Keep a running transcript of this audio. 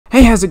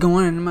How's it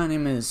going? My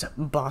name is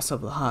Boss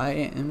of the High,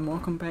 and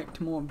welcome back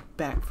to more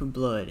Back 4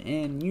 Blood.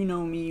 And you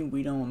know me,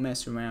 we don't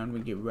mess around, we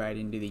get right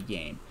into the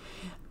game.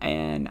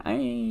 And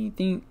I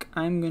think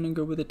I'm gonna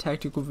go with a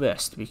tactical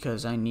vest,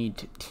 because I need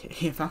to,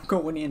 if I'm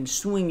going in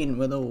swinging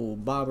with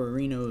old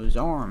Barbarino's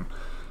arm.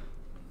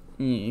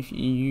 If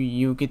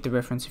you'll get the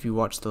reference if you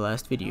watched the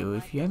last video.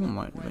 If you haven't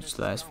watched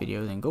the last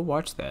video, then go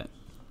watch that,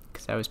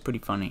 because that was pretty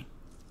funny,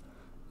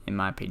 in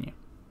my opinion,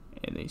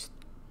 at least.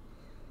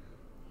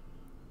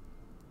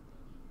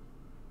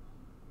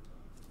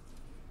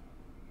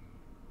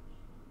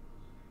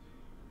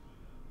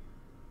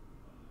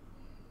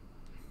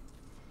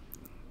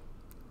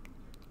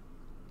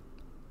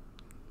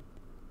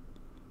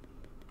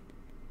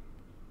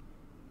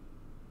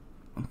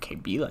 Okay,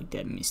 be like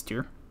that,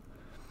 mister.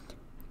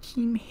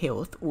 Team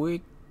health or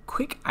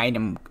quick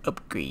item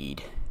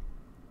upgrade.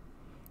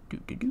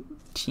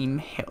 Team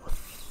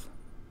health.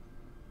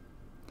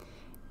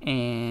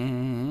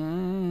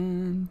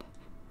 And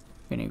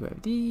I'm gonna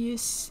grab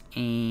these,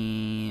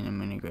 and I'm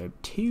gonna grab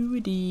 2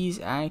 of these.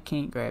 I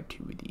can't grab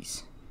 2 of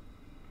these.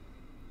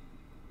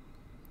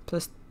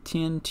 Plus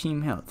 10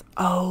 team health.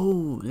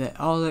 Oh, that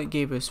all that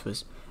gave us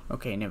was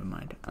okay. Never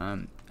mind.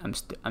 I'm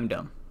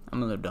dumb.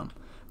 I'm a little dumb,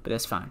 but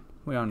that's fine.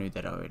 We all knew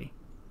that already.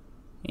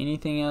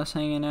 Anything else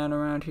hanging out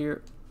around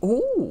here?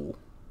 Oh!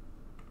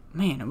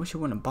 Man, I wish I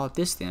wouldn't have bought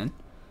this then.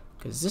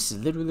 Because this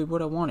is literally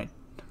what I wanted.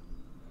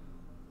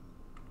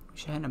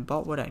 Wish I hadn't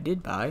bought what I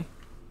did buy.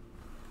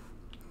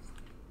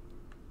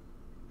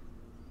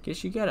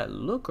 Guess you gotta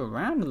look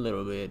around a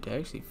little bit to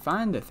actually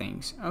find the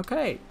things.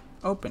 Okay,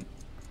 open.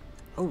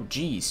 Oh,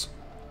 jeez.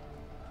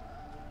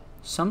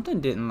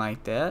 Something didn't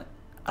like that.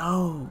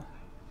 Oh.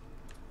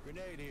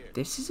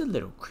 This is a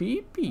little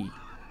creepy.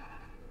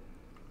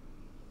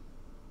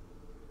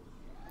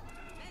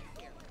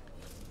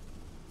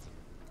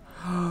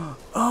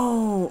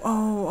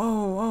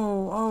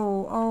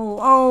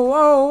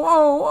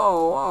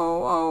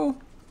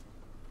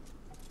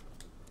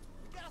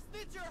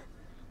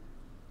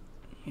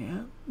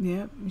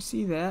 Yep, you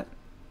see that.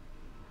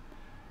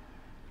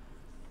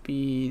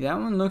 That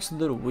one looks a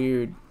little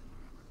weird.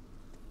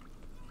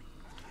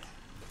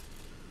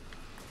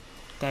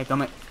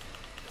 Dadgummit.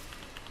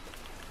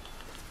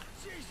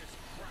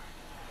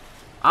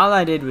 All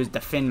I did was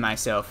defend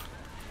myself.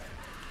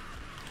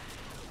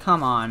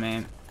 Come on,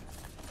 man.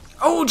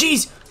 Oh,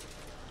 jeez!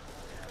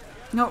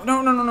 No,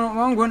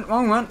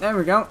 wrong one, there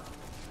we go.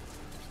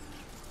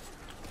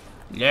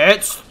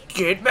 Let's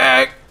get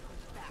back!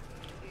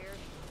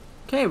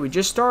 Okay, we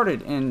just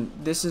started, and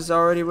this is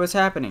already what's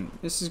happening.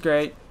 This is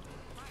great.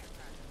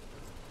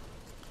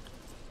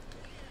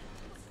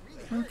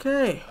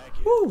 Okay,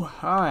 woo,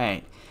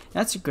 alright.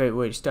 That's a great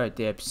way to start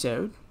the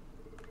episode.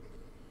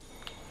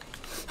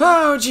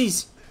 Oh,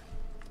 jeez!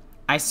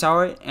 I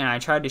saw it, and I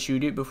tried to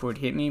shoot it before it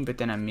hit me, but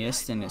then I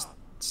missed, and it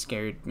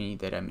scared me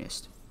that I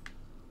missed.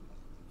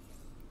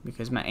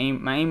 Because my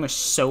aim was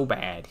so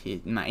bad.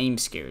 My aim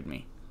scared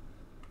me.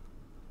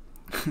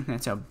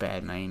 That's how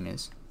bad my aim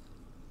is.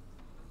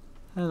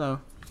 Hello.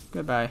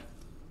 Goodbye.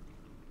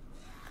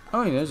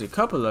 Oh, there's a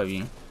couple of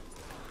you.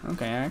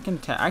 Okay,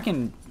 I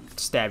can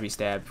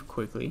stab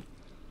quickly.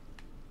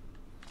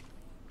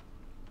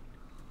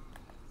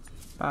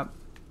 Pop.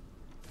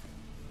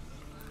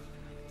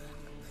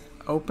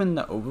 Open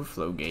the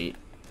overflow gate.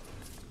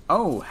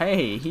 Oh,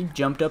 hey, he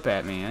jumped up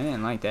at me. I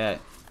didn't like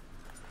that.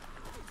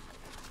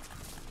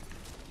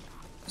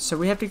 So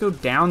we have to go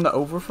down the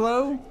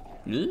overflow?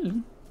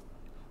 Ew.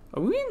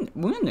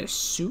 We're in the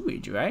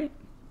sewage, right?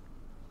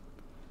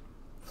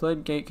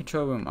 Floodgate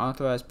control room.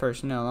 Authorized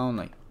personnel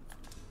only.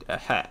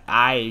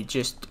 I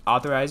just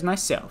authorized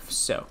myself,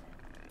 so.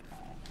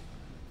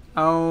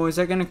 Oh, is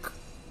that gonna...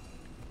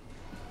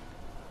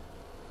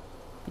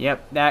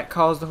 Yep, that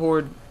caused the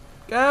horde.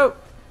 Go!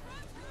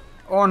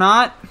 Or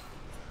not.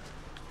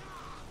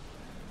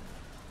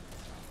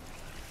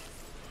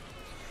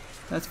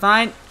 That's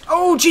fine.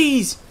 Oh,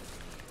 jeez!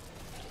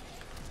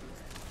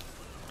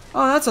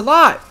 Oh, that's a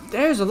lot.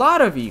 There's a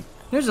lot of you.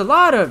 There's a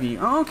lot of you.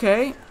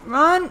 Okay.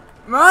 Run!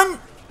 Run!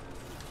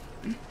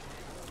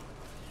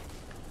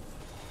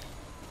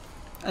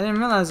 I didn't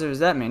realize there was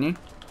that many.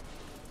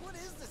 What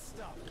is this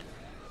stuff?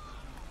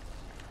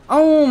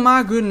 Oh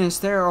my goodness,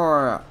 there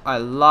are a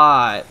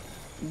lot.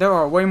 There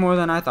are way more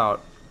than I thought.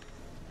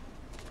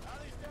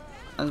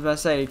 I was about to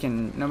say,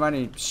 can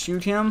nobody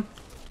shoot him?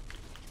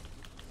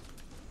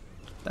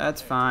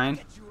 That's fine.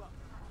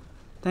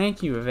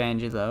 Thank you,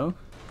 Evangelo.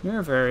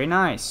 You're very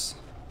nice.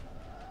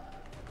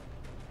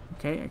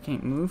 Okay, I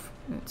can't move.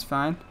 It's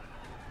fine.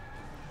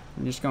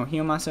 I'm just gonna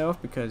heal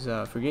myself because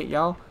forget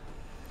y'all.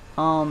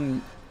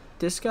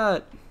 This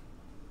got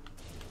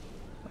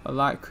a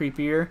lot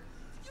creepier.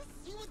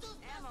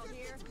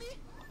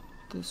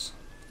 This.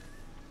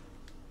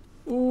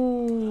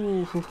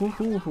 Ooh, hoo, hoo,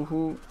 hoo, hoo,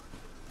 hoo.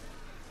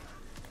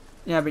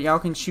 Yeah, but y'all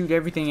can shoot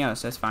everything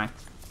else. That's fine.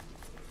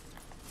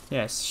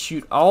 Yes,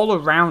 shoot all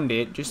around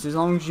it, just as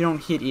long as you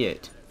don't hit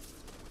it.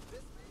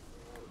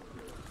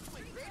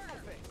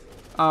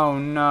 Oh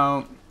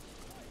no.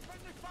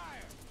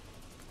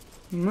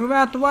 Move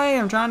out the way.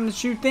 I'm trying to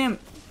shoot them.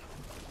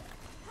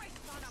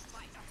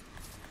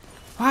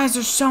 Why is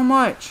there so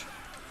much?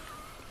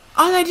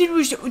 All I did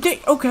was...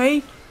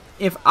 Okay.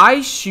 If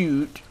I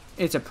shoot,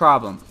 it's a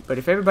problem. But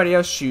if everybody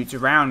else shoots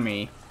around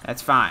me,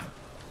 that's fine.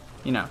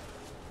 You know.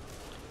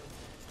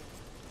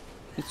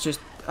 It's just...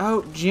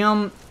 Oh,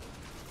 Jim.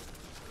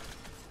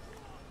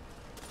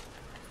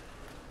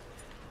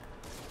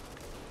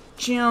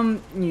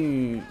 Jim,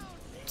 you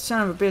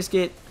son of a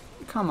biscuit.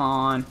 Come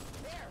on.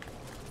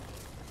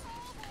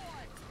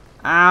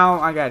 Ow,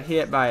 I got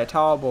hit by a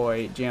tall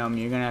boy, Jim.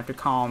 You're gonna have to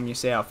calm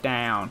yourself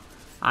down.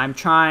 I'm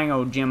trying,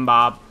 old Jim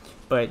Bob,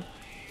 but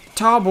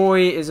tall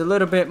boy is a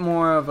little bit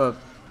more of a...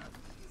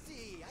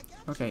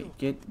 Okay,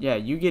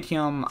 you get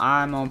him.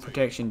 I'm on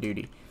protection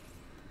duty.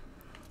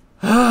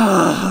 Okay.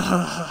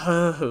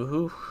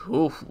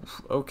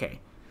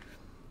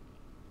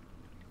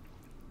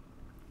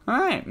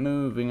 Alright,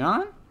 moving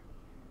on.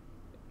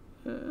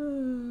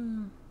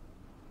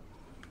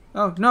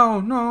 Oh, no,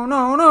 no,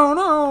 no, no,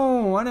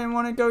 no! I didn't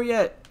want to go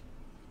yet.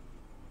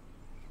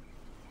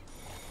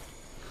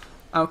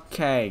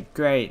 Okay,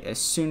 great. As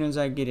soon as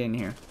I get in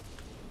here.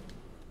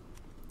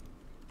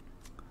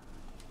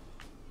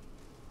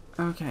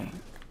 Okay.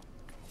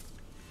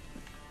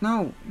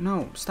 No,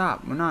 no,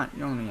 stop. We're not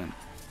going in.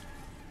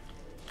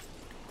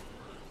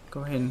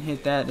 Go ahead and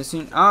hit that as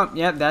soon... Oh,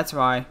 yeah, that's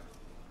why.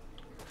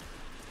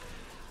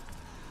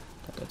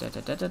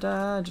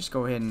 Just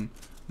go ahead and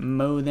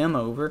mow them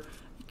over.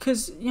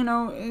 Because, you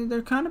know,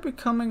 they're kind of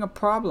becoming a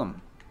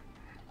problem.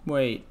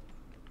 Wait.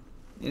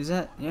 Is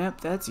that...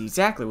 Yep, that's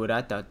exactly what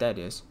I thought that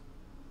is.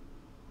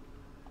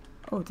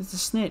 Oh, that's a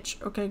snitch.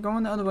 Okay,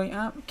 going the other way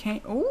up.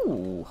 Okay.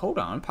 Oh, hold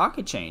on.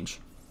 Pocket change.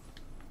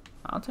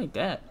 I'll take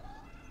that.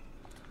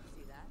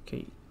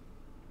 Okay.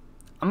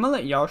 I'm gonna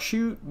let y'all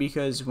shoot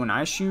because when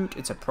I shoot,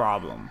 it's a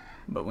problem.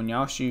 But when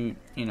y'all shoot,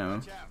 you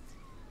know...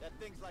 That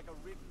thing's like a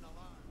written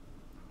alarm.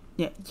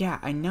 Yeah,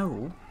 I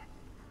know.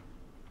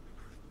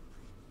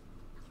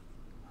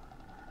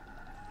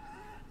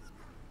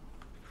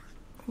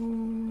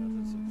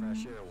 Some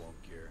fresh air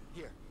won't cure.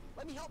 Here,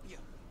 let me help you.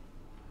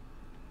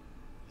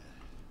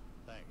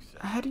 Thanks.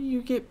 How do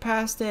you get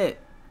past it?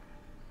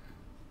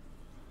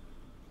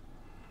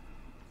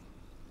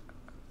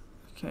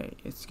 Okay,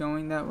 it's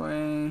going that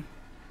way.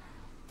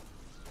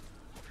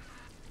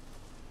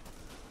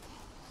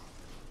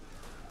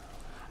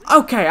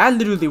 Okay, I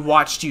literally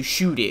watched you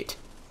shoot it,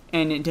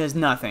 and it does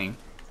nothing.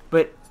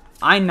 But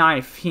I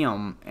knife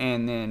him,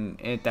 and then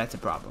that's a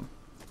problem.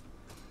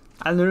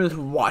 I literally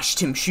watched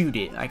him shoot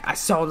it. Like, I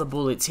saw the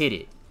bullets hit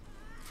it.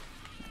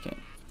 Okay.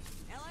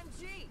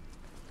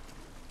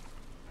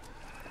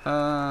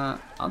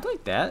 I'll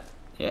take that.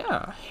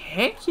 Yeah,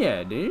 heck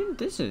yeah, dude.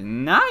 This is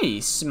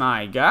nice,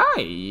 my guy.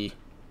 Okay,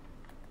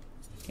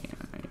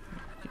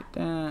 get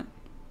that.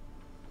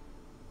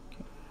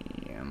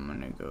 Okay, I'm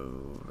gonna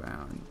go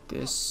around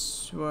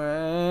this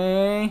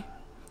way.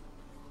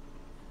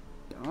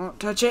 Don't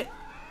touch it.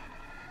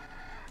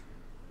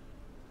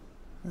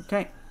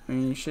 Okay,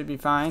 we should be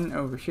fine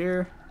over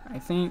here, I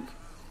think.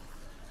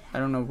 I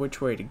don't know which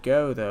way to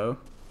go, though.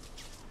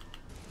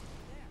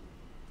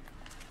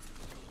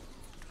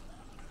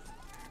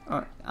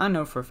 I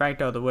know for a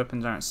fact all the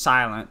weapons aren't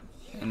silent,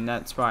 and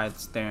that's why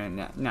it's there.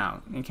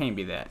 No, it can't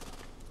be that.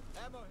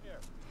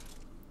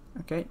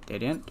 Okay,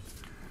 dead end.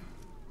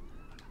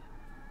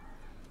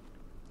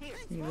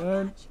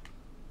 Reload.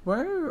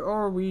 Where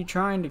are we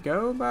trying to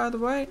go, by the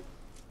way?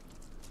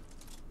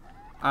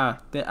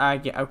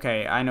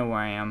 Okay, I know where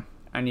I am.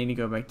 I need to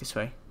go back this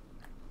way.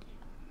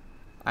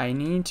 I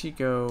need to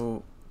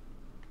go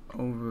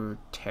over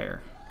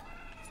there.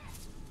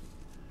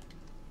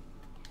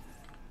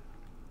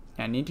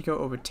 I need to go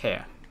over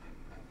there.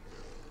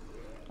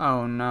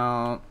 Oh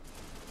no.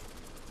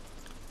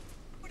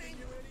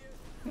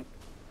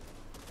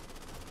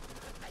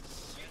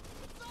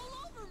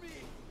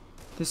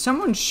 Did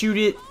someone shoot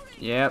it?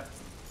 Yep.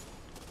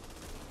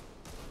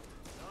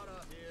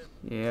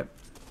 Yep.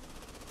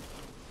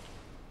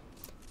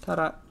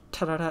 Ta-da,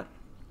 ta-da-da.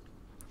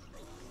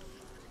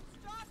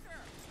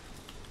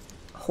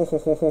 Ho ho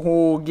ho ho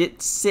ho,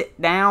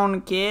 sit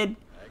down, kid.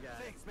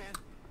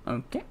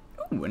 Okay.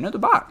 Ooh, another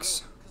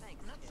box.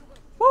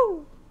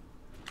 Woo!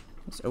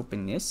 Let's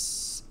open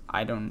this.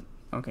 I don't...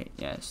 Okay,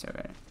 yes,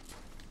 alright.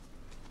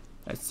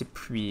 That's the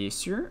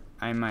preaser.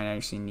 I might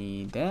actually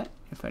need that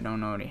if I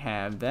don't already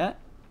have that.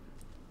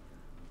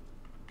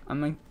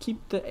 I'm gonna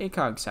keep the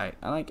ACOG sight.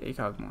 I like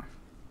ACOG more.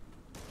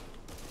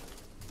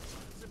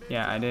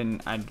 Yeah, I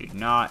did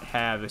not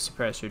have a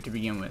suppressor to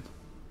begin with.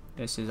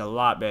 This is a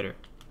lot better.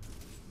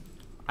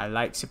 I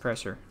like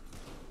suppressor.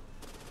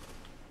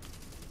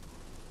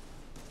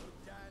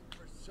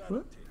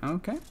 Whoop,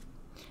 okay.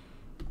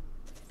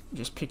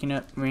 Just picking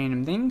up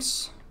random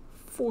things.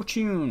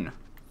 Fortune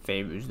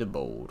favors the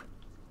bold.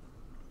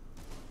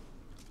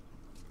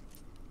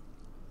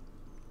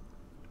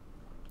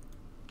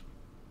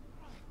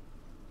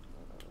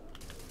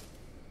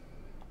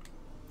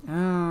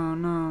 Oh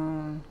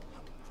no.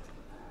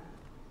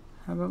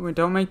 How about we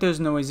don't make those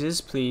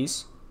noises,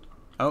 please?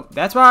 Oh,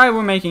 that's why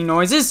we're making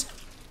noises.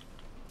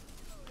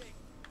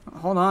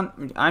 Hold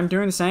on. I'm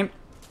doing the same.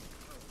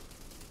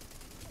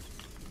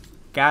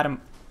 Got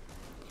him.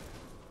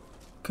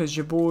 Because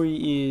your boy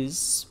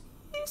is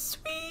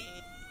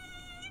sweet.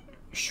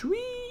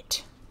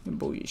 Sweet. Your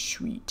boy is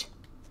sweet.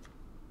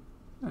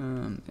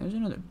 There's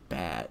another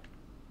bat.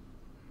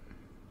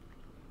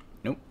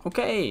 Nope.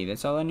 Okay,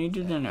 that's all I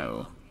needed to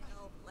know.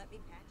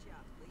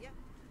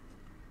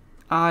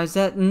 Is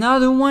that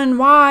another one?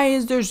 Why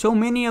is there so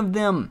many of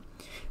them?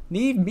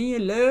 Leave me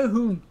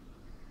alone.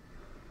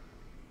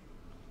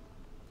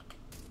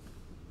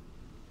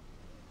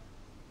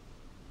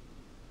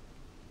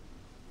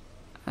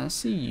 I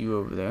see you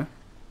over there.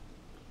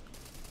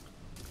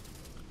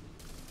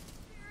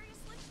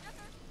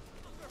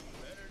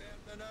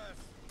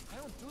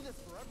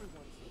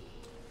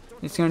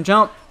 It's gonna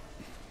jump.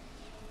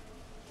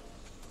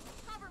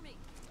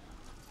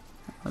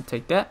 I'll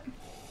take that.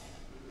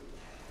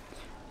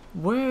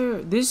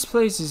 This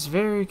place is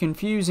very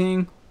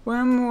confusing.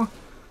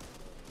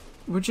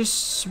 We're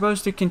just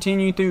supposed to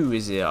continue through,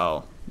 is it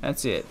all?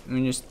 That's it.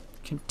 We're just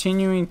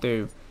continuing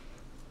through.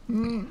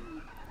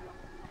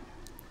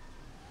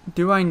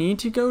 Do I need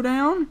to go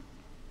down?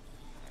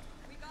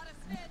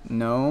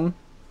 No.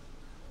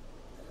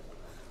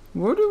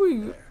 Where do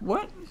we...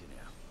 What?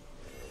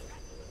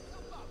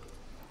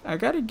 I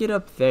gotta get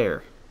up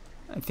there,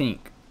 I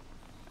think.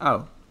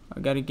 Oh, I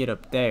gotta get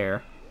up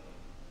there.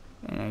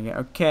 And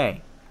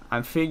okay.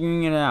 I'm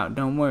figuring it out.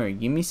 Don't worry.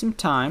 Give me some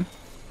time.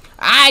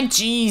 Ah,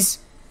 jeez!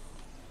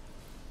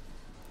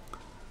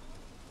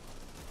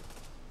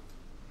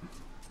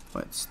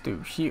 What's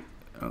through here?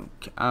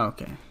 Okay.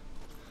 Okay.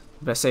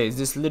 But I say, is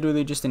this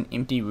literally just an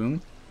empty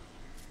room?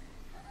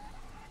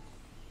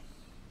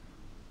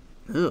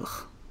 Ugh.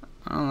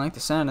 I don't like the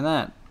sound of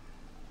that.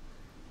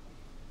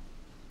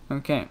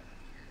 Okay.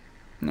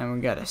 Now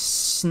we got a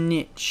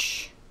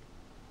snitch.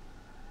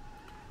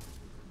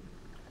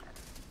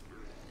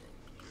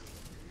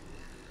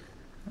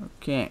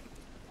 Okay.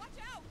 Watch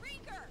out,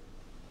 Reeker!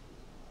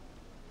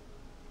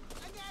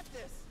 I got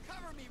this.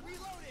 Cover me,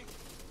 reloading.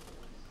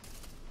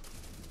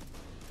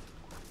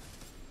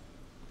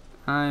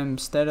 I'm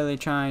steadily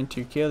trying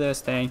to kill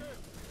this thing.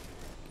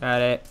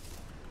 Got it.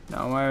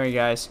 Don't worry,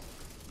 guys.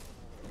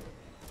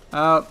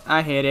 Oh,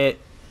 I hit it.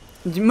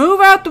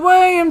 Move out the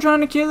way! I'm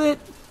trying to kill it.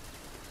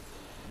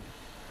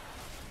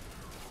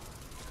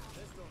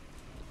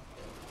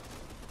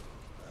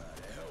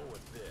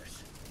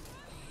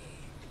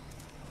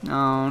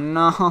 Oh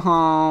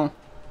no.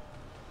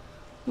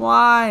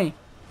 Why?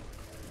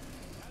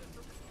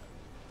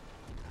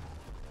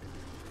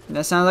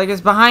 That sounds like it's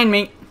behind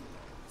me.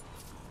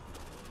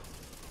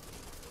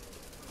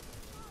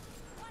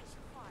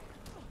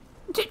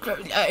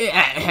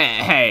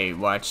 Hey,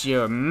 watch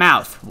your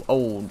mouth,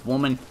 old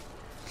woman.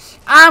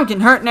 I'm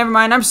getting hurt. Never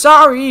mind. I'm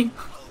sorry.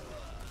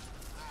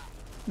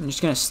 I'm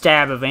just gonna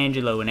stab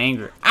Evangelo in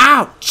anger.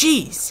 Ow!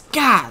 Jeez!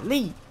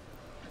 Golly!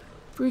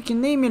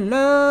 Freaking leave me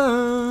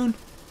alone.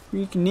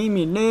 Freaking leave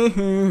me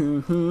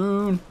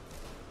alone.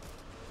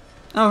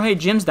 Oh, hey,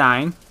 Jim's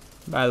dying.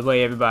 By the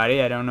way,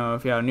 everybody, I don't know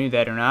if y'all knew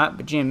that or not,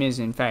 but Jim is,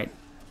 in fact,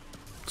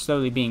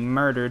 slowly being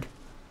murdered.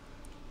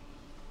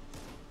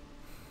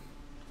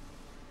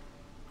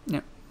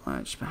 Yep,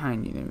 watch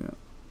behind you. There we go.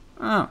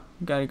 Oh,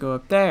 gotta go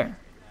up there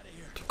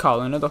to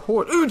call another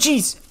horde. Ooh,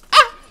 jeez!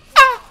 Ah!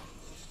 Ah!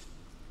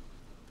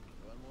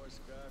 One more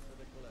scar for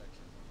the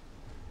collection.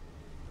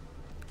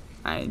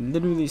 I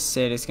literally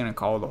said it's gonna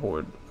call the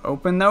horde.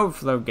 Open the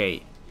overflow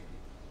gate.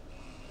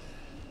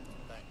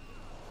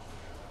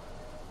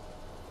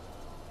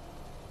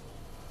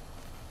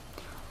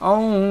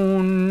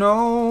 Oh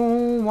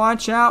no!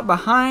 Watch out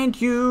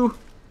behind you!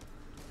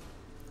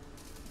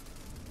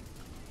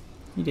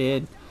 He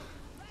did.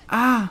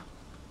 Ah!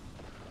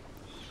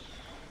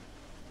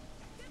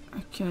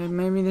 Okay,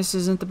 maybe this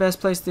isn't the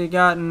best place to get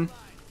gotten.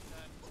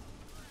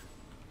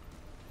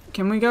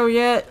 Can we go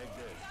yet?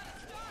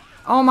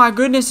 Oh my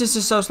goodness, this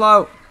is so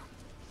slow.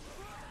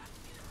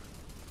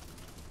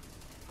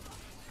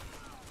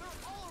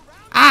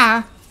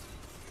 Ah!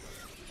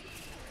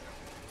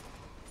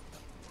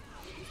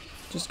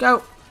 Just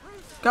go.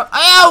 Go.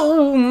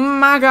 Oh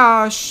my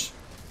gosh.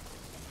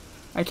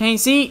 I can't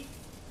see.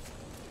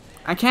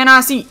 I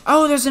cannot see.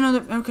 Oh, there's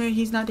another. Okay,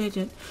 he's not dead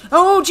yet.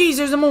 Oh, jeez,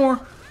 there's a more.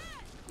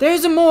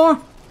 There's a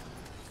more.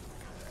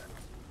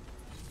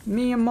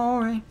 Me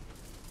amore.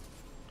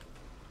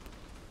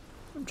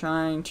 I'm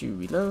trying to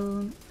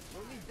reload.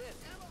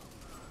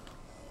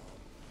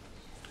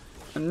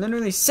 I'm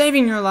literally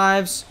saving your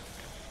lives.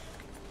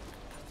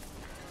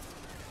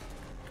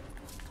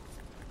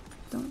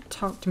 Don't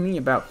talk to me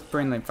about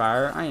friendly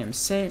fire. I am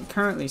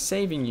currently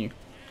saving you.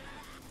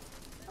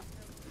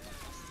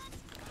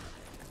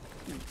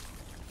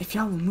 If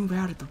y'all will move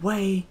out of the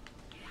way.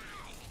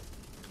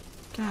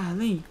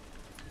 Golly.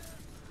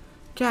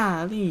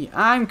 Golly.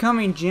 I'm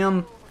coming,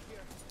 Jim.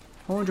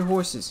 Hold your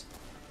horses.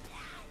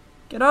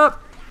 Get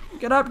up.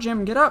 Get up,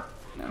 Jim. Get up.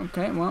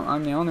 Okay, well,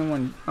 I'm the only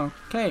one.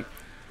 Okay.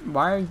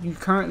 Why are you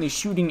currently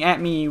shooting at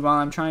me while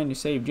I'm trying to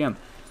save Jim?